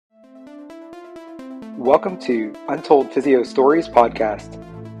Welcome to Untold Physio Stories podcast,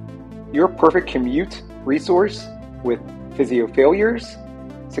 your perfect commute resource with physio failures,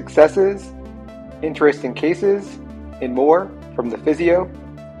 successes, interesting cases, and more from the physio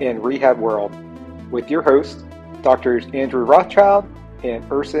and rehab world with your hosts, Drs. Andrew Rothschild and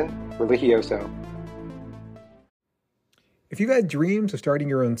Urson Religioso. If you've had dreams of starting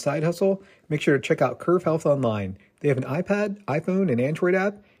your own side hustle, make sure to check out Curve Health Online. They have an iPad, iPhone, and Android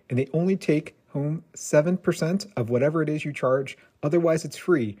app, and they only take home 7% of whatever it is you charge. Otherwise, it's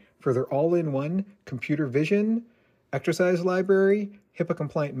free for their all-in-one computer vision, exercise library,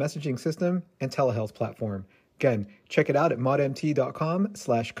 HIPAA-compliant messaging system, and telehealth platform. Again, check it out at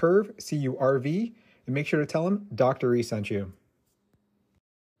modmt.com/curve, C-U-R-V, and make sure to tell them Dr. E sent you.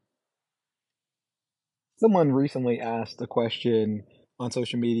 Someone recently asked a question on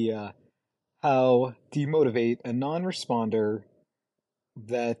social media: how do you motivate a non-responder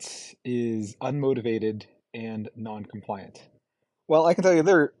that is unmotivated and non-compliant? Well, I can tell you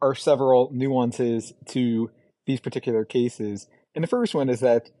there are several nuances to these particular cases. And the first one is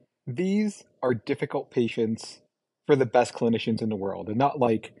that these are difficult patients for the best clinicians in the world. And not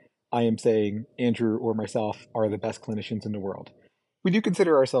like I am saying Andrew or myself are the best clinicians in the world. We do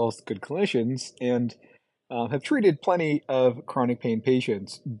consider ourselves good clinicians and have treated plenty of chronic pain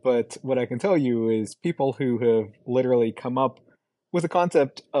patients. But what I can tell you is people who have literally come up with a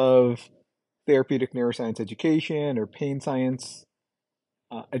concept of therapeutic neuroscience education or pain science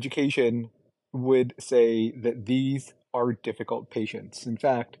education would say that these are difficult patients. In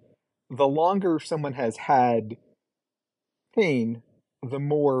fact, the longer someone has had pain, the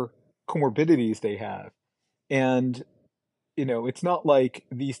more comorbidities they have. And, it's not like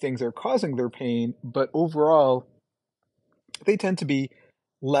these things are causing their pain, but overall, they tend to be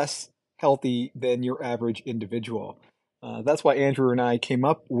less healthy than your average individual. That's why Andrew and I came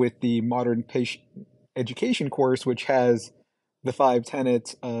up with the Modern Patient Education course, which has the 5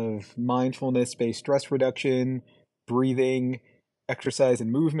 tenets of mindfulness-based stress reduction, breathing, exercise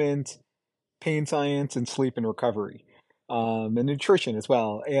and movement, pain science, and sleep and recovery, and nutrition as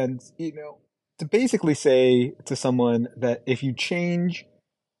well. And, to basically say to someone that if you change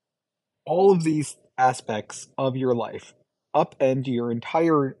all of these aspects of your life, upend your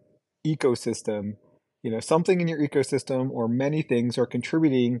entire ecosystem, something in your ecosystem or many things are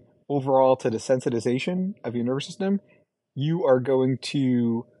contributing overall to the sensitization of your nervous system, you are going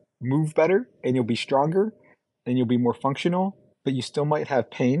to move better and you'll be stronger and you'll be more functional, but you still might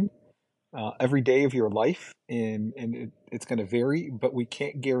have pain every day of your life, and it's going to vary, but we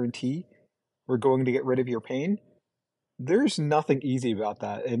can't guarantee we're going to get rid of your pain. There's nothing easy about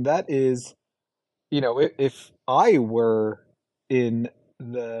that. And that is, if I were in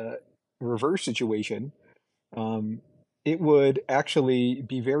the reverse situation, it would actually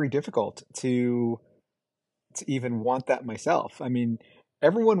be very difficult to even want that myself. I mean,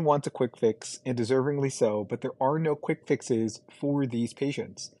 everyone wants a quick fix, and deservingly so, but there are no quick fixes for these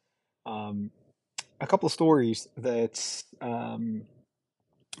patients. A couple of stories that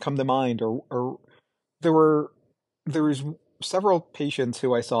come to mind, or there was several patients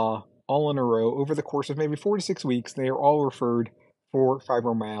who I saw all in a row over the course of maybe 4 to 6 weeks. They are all referred for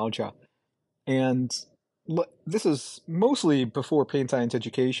fibromyalgia. And this is mostly before pain science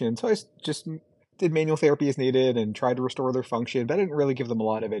education. So I just did manual therapy as needed and tried to restore their function, but I didn't really give them a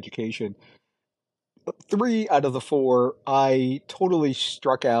lot of education. 3 out of the 4, I totally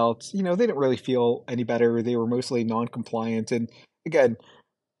struck out. They didn't really feel any better. They were mostly non-compliant. And again,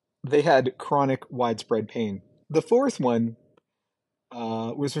 they had chronic widespread pain. The 4th one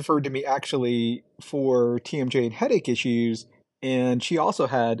was referred to me actually for TMJ and headache issues, and she also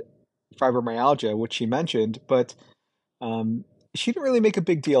had fibromyalgia, which she mentioned, but she didn't really make a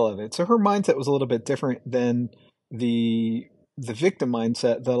big deal of it. So her mindset was a little bit different than the victim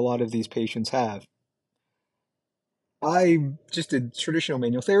mindset that a lot of these patients have. I just did traditional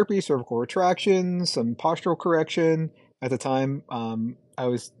manual therapy, cervical retraction, some postural correction. At the time, I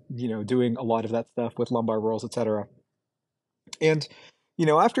was, doing a lot of that stuff with lumbar rolls, etc. And,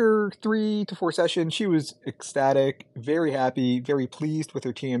 after 3 to 4 sessions, she was ecstatic, very happy, very pleased with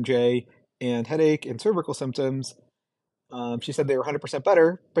her TMJ and headache and cervical symptoms. She said they were 100%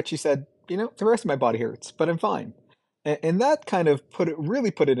 better, but she said, the rest of my body hurts, but I'm fine. And that kind of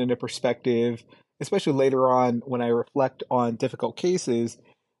really put it into perspective, especially later on when I reflect on difficult cases,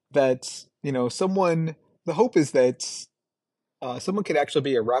 that, the hope is that someone could actually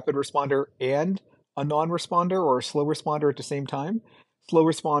be a rapid responder and a non-responder or a slow responder at the same time. Slow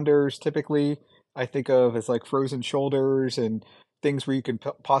responders typically I think of as like frozen shoulders and things where you can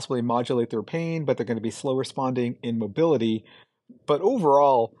possibly modulate their pain, but they're going to be slow responding in mobility. But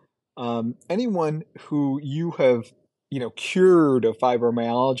overall, anyone who you have, cured of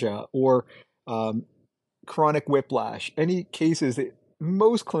fibromyalgia or um, chronic whiplash, any cases that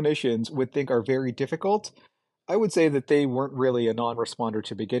most clinicians would think are very difficult, I would say that they weren't really a non-responder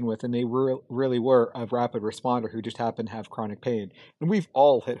to begin with, and they really were a rapid responder who just happened to have chronic pain. And we've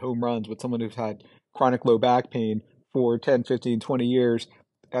all hit home runs with someone who's had chronic low back pain for 10, 15, 20 years.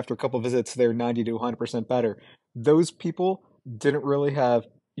 After a couple of visits, they're 90 to 100% better. Those people didn't really have,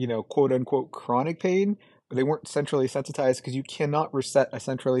 quote unquote chronic pain. They weren't centrally sensitized because you cannot reset a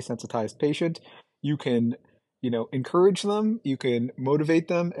centrally sensitized patient. You can, encourage them, you can motivate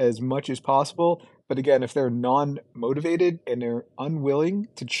them as much as possible, but again, if they're non-motivated and they're unwilling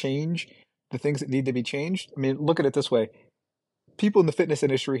to change the things that need to be changed, I mean, look at it this way. People in the fitness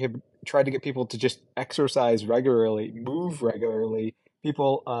industry have tried to get people to just exercise regularly, move regularly.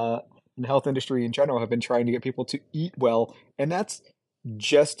 People in the health industry in general have been trying to get people to eat well, and that's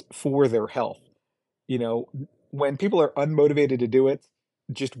just for their health. You know, when people are unmotivated to do it,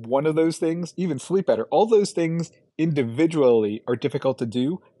 just one of those things, even sleep better, all those things individually are difficult to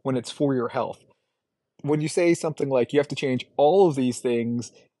do when it's for your health. When you say something like you have to change all of these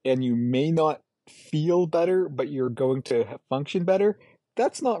things and you may not feel better, but you're going to function better,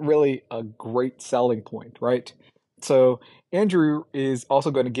 that's not really a great selling point, right? So, Andrew is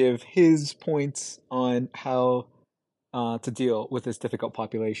also going to give his points on how to deal with this difficult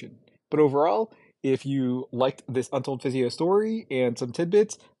population. But overall, if you liked this Untold Physio story and some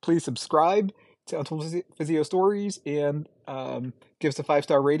tidbits, please subscribe to Untold Physio Stories and give us a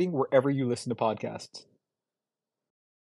 5-star rating wherever you listen to podcasts.